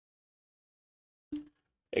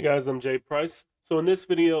Hey guys, I'm Jay Price. So in this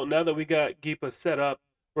video, now that we got Geepa set up,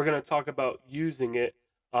 we're going to talk about using it.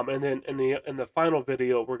 And then in the final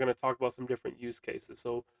video, we're going to talk about some different use cases.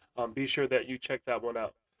 So be sure that you check that one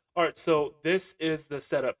out. All right, so this is the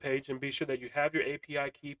setup page, and be sure that you have your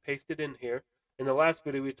API key pasted in here. In the last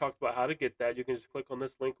video, we talked about how to get that. You can just click on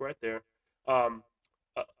this link right there. Um,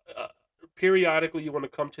 uh, uh, Periodically, you want to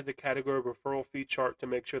come to the category referral fee chart to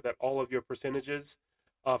make sure that all of your percentages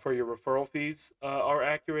for your referral fees are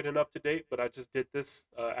accurate and up to date. But I just did this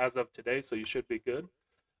as of today, so you should be good.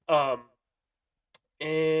 Um,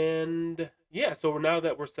 and yeah, so now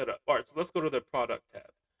that we're set up, all right. So let's go to the product tab.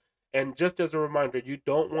 And just as a reminder, you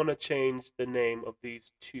don't want to change the name of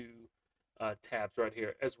these two tabs right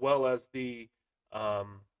here, as well as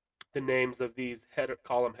um, the names of these header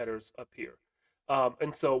column headers up here.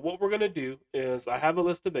 And so what we're going to do is I have a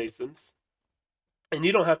list of ASINs, and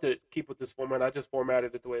you don't have to keep with this format. I just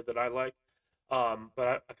formatted it the way that I like.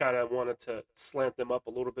 But I kind of wanted to slant them up a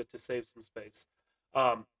little bit to save some space.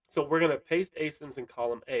 So we're going to paste ASINs in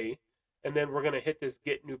column A, and then we're going to hit this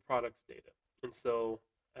get new products data. And so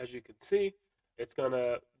as you can see, it's going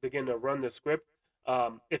to begin to run the script.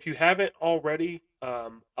 If you haven't already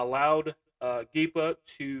allowed Geepa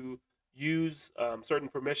to use certain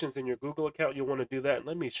permissions in your Google account, you'll want to do that. And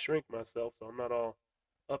let me shrink myself so I'm not all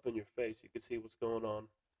up in your face. You can see what's going on.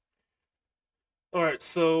 All right,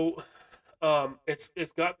 so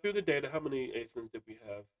it's got through the data. How many ASINs did we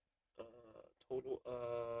have? Total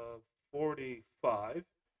of 45.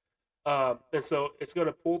 And so it's going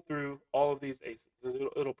to pull through all of these ASINs.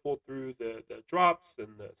 It'll pull through the drops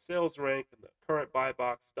and the sales rank and the current buy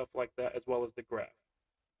box, stuff like that, as well as the graph.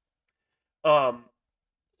 Um,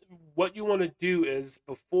 what you want to do is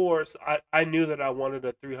before, so I knew that I wanted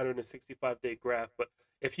a 365-day graph, but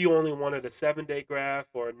if you only wanted a 7-day graph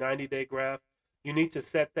or a 90-day graph, you need to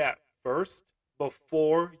set that first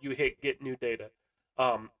before you hit get new data.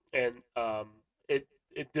 And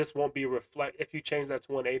it just won't be reflect if you change that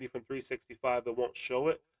to 180 from 365, it won't show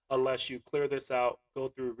it unless you clear this out, go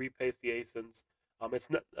through, repaste the ASINs. It's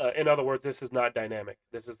not, in other words, this is not dynamic.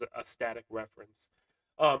 This is a static reference.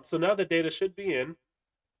 So now the data should be in,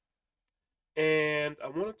 and I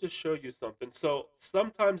wanted to show you something. So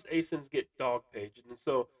sometimes ASINs get dog paged, and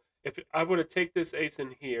so if I were to take this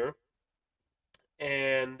ASIN here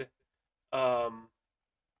and um,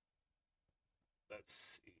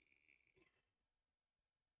 let's see.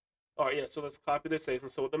 All right, yeah. So let's copy this ASIN.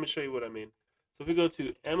 So let me show you what I mean. So if we go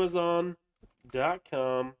to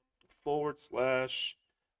Amazon.com forward slash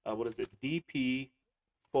what is it, DP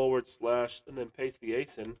forward slash, and then paste the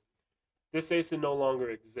ASIN. This ASIN no longer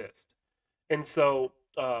exists. And so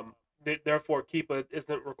therefore Keepa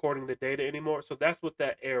isn't recording the data anymore. So that's what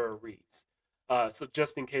that error reads. So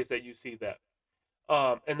just in case that you see that.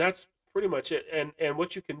 And that's pretty much it. And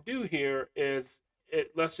what you can do here is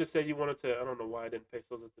it. Let's just say you wanted to. I don't know why I didn't paste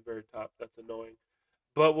those at the very top. That's annoying,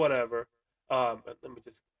 but whatever. Let me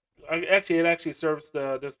just. It actually serves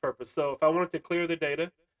this purpose. So if I wanted to clear the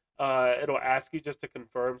data, it'll ask you just to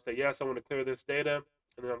confirm. Say yes, I want to clear this data,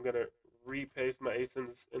 and then I'm gonna repaste my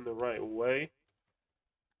ASINs in the right way.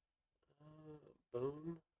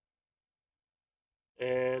 Boom.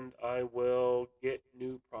 And I will get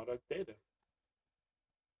new product data.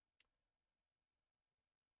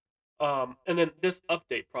 And then this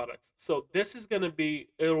update products. So this is going to be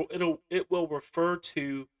it will refer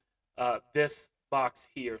to this box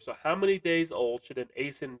here. So how many days old should an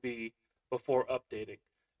ASIN be before updating?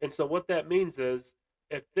 And so what that means is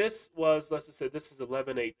if this was, let's just say this is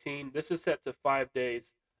 11/18, this is set to 5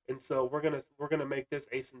 days, and so we're gonna make this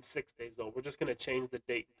ASIN 6 days old. We're just gonna change the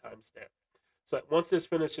date and timestamp. So once this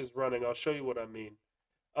finishes running, I'll show you what I mean.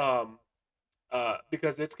 Um,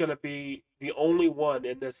 because it's going to be the only one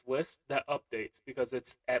in this list that updates because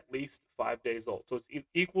it's at least 5 days old. So it's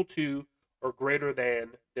equal to or greater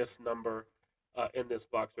than this number in this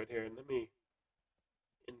box right here. And let me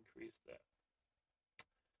increase that.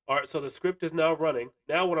 All right, so the script is now running.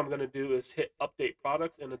 Now what I'm going to do is hit update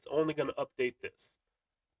products, and it's only going to update this.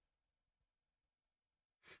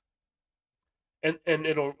 And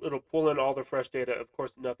it'll pull in all the fresh data. Of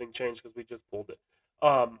course, nothing changed because we just pulled it.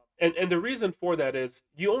 And the reason for that is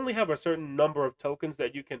you only have a certain number of tokens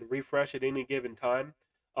that you can refresh at any given time,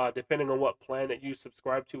 depending on what plan that you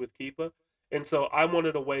subscribe to with Keepa. And so I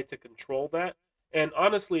wanted a way to control that. And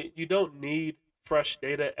honestly, you don't need fresh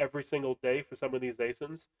data every single day for some of these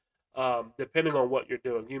ASINs, depending on what you're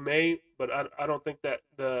doing. You may, but I don't think that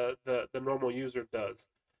the normal user does.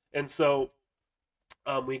 And so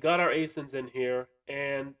we got our ASINs in here,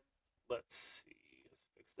 and let's see, let's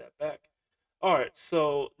fix that back. All right,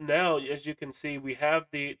 so now as you can see, we have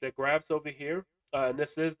the graphs over here, and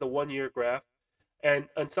this is the 1 year graph. And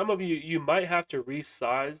some of you might have to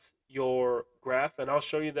resize your graph, and I'll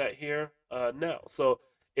show you that here now. So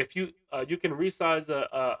if you can resize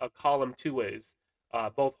a column two ways,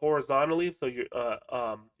 both horizontally, so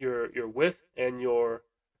your width and your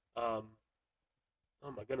um,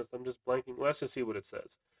 oh my goodness, I'm just blanking. Let's just see what it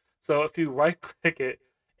says. So if you right click it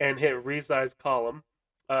and hit resize column,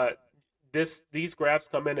 uh, these graphs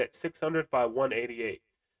come in at 600 by 188.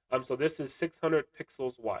 So this is 600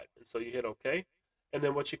 pixels wide, and so you hit OK, and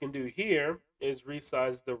then what you can do here is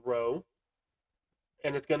resize the row,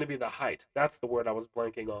 and it's going to be the height. That's the word I was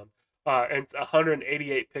blanking on. And it's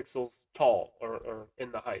 188 pixels tall or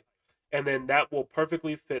in the height. And then that will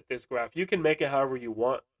perfectly fit this graph. You can make it however you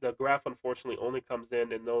want. The graph, unfortunately, only comes in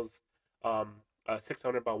those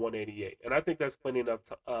 600 by 188. And I think that's plenty enough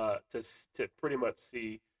to pretty much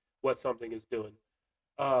see what something is doing.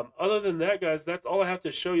 Other than that, guys, that's all I have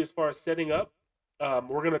to show you as far as setting up.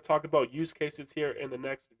 We're going to talk about use cases here in the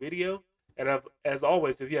next video. And as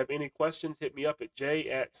always, if you have any questions, hit me up at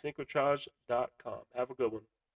j@synchrotron.com. Have a good one.